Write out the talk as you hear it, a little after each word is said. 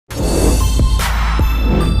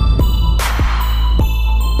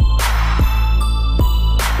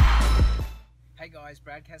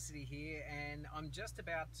Cassidy here, and I'm just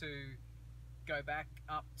about to go back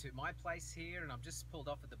up to my place here, and I've just pulled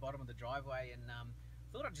off at the bottom of the driveway, and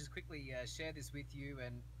thought I'd just quickly share this with you,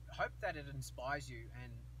 and hope that it inspires you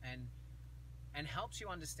and helps you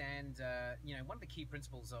understand, one of the key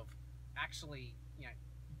principles of actually,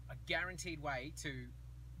 a guaranteed way to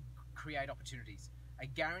create opportunities, a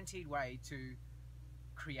guaranteed way to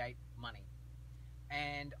create money.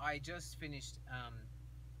 And I just finished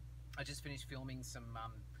filming some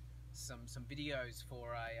videos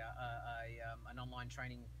for an online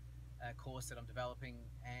training course that I'm developing,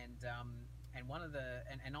 and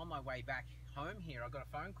on my way back home here, I got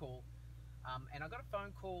a phone call, and I got a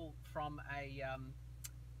phone call from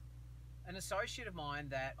an associate of mine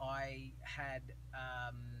that I had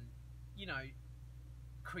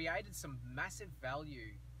created some massive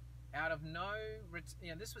value out of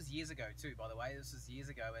this was years ago too, by the way. This was years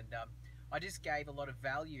ago, and I just gave a lot of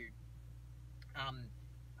value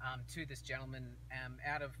to this gentleman,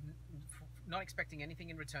 out of not expecting anything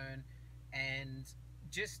in return, and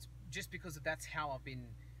just because that's how I've been.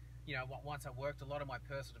 Once I worked a lot of my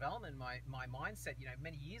personal development, my mindset,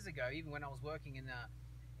 many years ago, even when I was working in a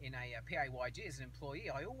PAYG as an employee,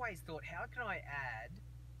 I always thought, how can I add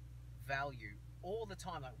value all the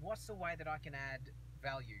time? Like, what's the way that I can add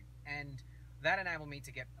value? And that enabled me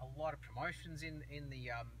to get a lot of promotions in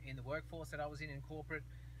the workforce that I was in corporate,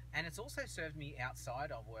 and it's also served me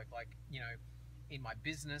outside of work, like in my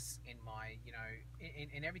business, in my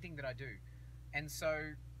in everything that I do. And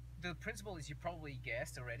so the principle, as you probably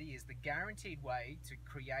guessed already, is the guaranteed way to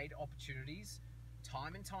create opportunities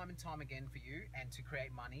time and time and time again for you, and to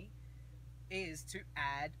create money, is to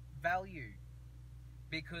add value.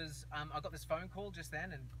 Because I got this phone call just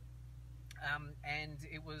then, and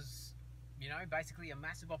it was basically a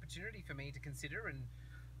massive opportunity for me to consider. And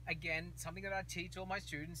again, something that I teach all my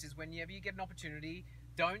students is, whenever you get an opportunity,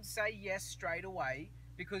 don't say yes straight away,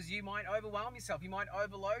 because you might overwhelm yourself, you might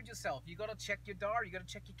overload yourself. You got to check your diary, you got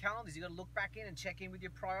to check your calendars, you got to look back in and check in with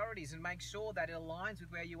your priorities and make sure that it aligns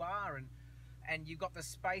with where you are, and you've got the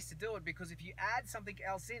space to do it. Because if you add something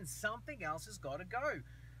else in, something else has got to go.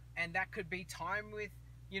 And that could be time with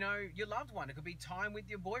your loved one. It could be time with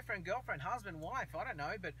your boyfriend, girlfriend, husband, wife, I don't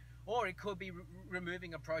know, or it could be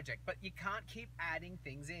removing a project. But you can't keep adding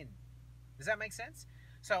things in. Does that make sense?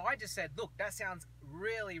 So I just said, look, that sounds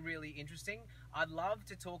really, really interesting. I'd love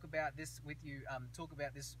to talk about this with you,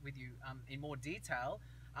 in more detail.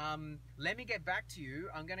 Let me get back to you.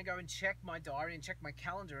 I'm going to go and check my diary and check my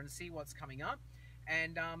calendar and see what's coming up.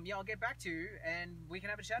 And I'll get back to you, and we can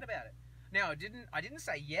have a chat about it. Now, I didn't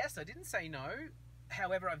say yes, I didn't say no.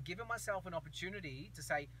 However, I've given myself an opportunity to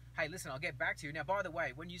say, hey, listen, I'll get back to you. Now, by the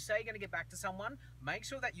way, when you say you're going to get back to someone, make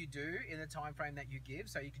sure that you do in the time frame that you give,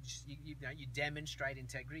 so you can you demonstrate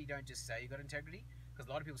integrity. You don't just say you got integrity, because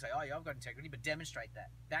a lot of people say, oh yeah, I've got integrity, but demonstrate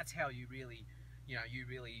that. That's how you really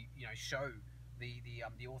show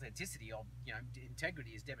the authenticity of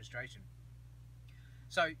integrity is demonstration.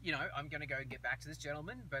 So, I'm going to go and get back to this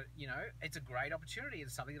gentleman, but, it's a great opportunity.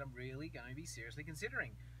 It's something that I'm really going to be seriously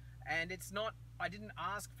considering. And it's not, I didn't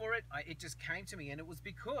ask for it, it just came to me, and it was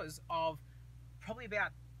because of probably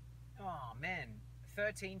about,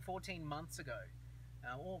 13, 14 months ago,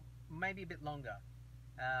 or maybe a bit longer,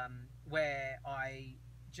 where I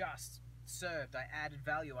just served, I added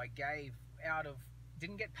value, I gave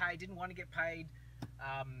didn't get paid, didn't want to get paid,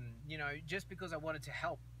 just because I wanted to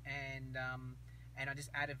help, and I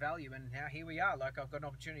just added value, and now here we are. Like, I've got an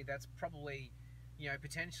opportunity that's probably,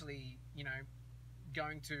 potentially,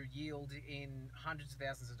 going to yield in hundreds of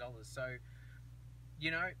thousands of dollars. So,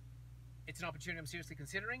 it's an opportunity I'm seriously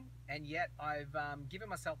considering, and yet I've given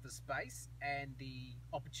myself the space and the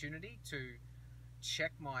opportunity to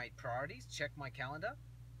check my priorities, check my calendar,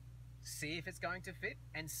 see if it's going to fit,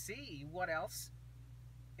 and see what else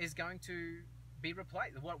is going to be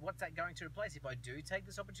replaced. What's that going to replace? If I do take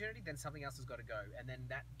this opportunity, then something else has got to go, and then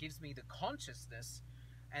that gives me the consciousness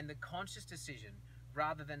and the conscious decision,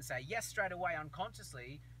 rather than say yes straight away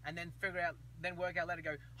unconsciously, and then work out later,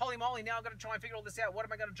 go, holy moly, now I've got to try and figure all this out. What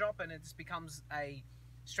am I going to drop? And it just becomes a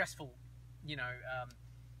stressful,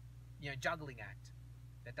 juggling act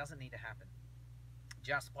that doesn't need to happen.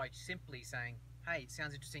 Just by simply saying, hey, it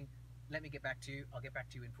sounds interesting, let me get back to you. I'll get back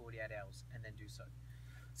to you in 48 hours, and then do so.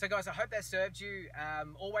 So guys, I hope that served you.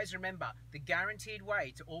 Always remember, the guaranteed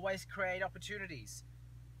way to always create opportunities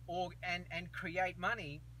and create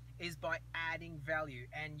money is by adding value.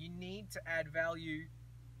 And you need to add value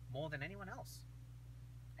more than anyone else,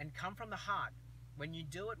 and come from the heart. When you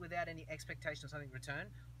do it without any expectation of something in return,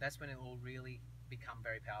 that's when it will really become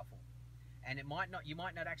very powerful. And you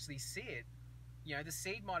might not actually see it You know, the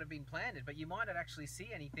seed might have been planted, but you might not actually see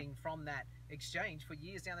anything from that exchange for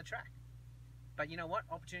years down the track. But you know what?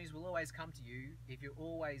 Opportunities will always come to you if you're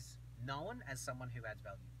always known as someone who adds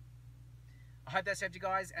value. I hope that's helped you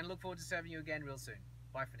guys, and look forward to serving you again real soon.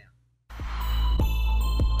 Bye for now.